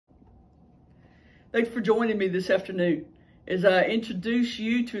Thanks for joining me this afternoon as I introduce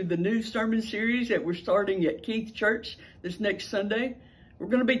you to the new sermon series that we're starting at Keith Church this next Sunday. We're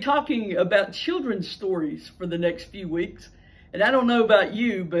going to be talking about children's stories for the next few weeks. And I don't know about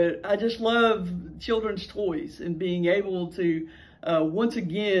you, but I just love children's toys and being able to once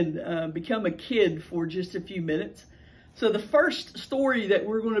again become a kid for just a few minutes. So the first story that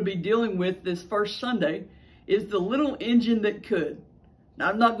we're going to be dealing with this first Sunday is The Little Engine That Could. Now,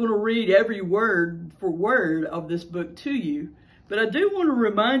 I'm not going to read every word for word of this book to you, but I do want to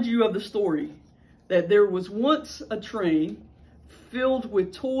remind you of the story that there was once a train filled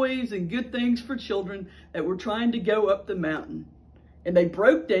with toys and good things for children that were trying to go up the mountain. And they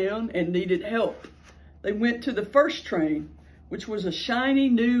broke down and needed help. They went to the first train, which was a shiny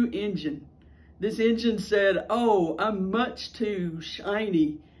new engine. This engine said, "Oh, I'm much too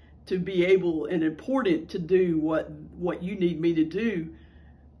shiny to be able and important to do what you need me to do.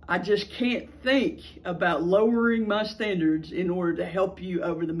 I just can't think about lowering my standards in order to help you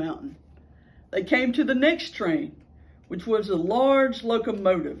over the mountain." They came to the next train, which was a large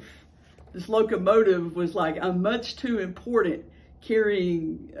locomotive. This locomotive was like, "I'm much too important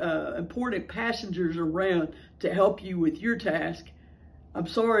carrying important passengers around to help you with your task. I'm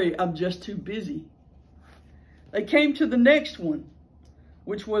sorry, I'm just too busy." They came to the next one,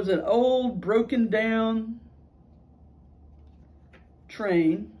 which was an old, broken down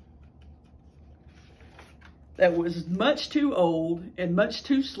train that was much too old and much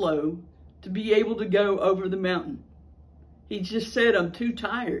too slow to be able to go over the mountain. He just said, "I'm too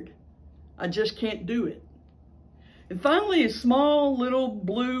tired. I just can't do it." And finally, a small little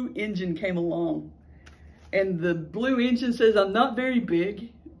blue engine came along. And the blue engine says, "I'm not very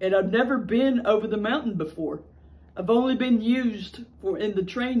big, and I've never been over the mountain before. I've only been used in the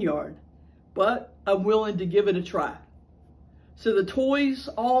train yard, but I'm willing to give it a try." So the toys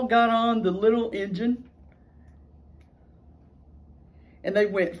all got on the little engine, and they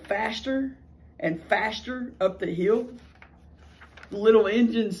went faster and faster up the hill. The little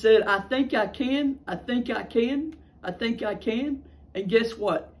engine said, "I think I can, I think I can, I think I can." And guess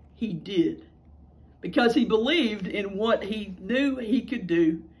what? He did. Because he believed in what he knew he could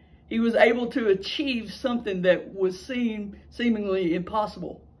do, he was able to achieve something that was seemingly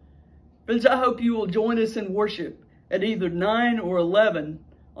impossible. Friends, I hope you will join us in worship at either 9 or 11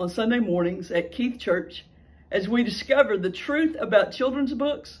 on Sunday mornings at Keith Church as we discover the truth about children's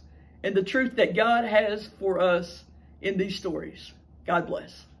books and the truth that God has for us in these stories. God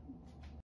bless.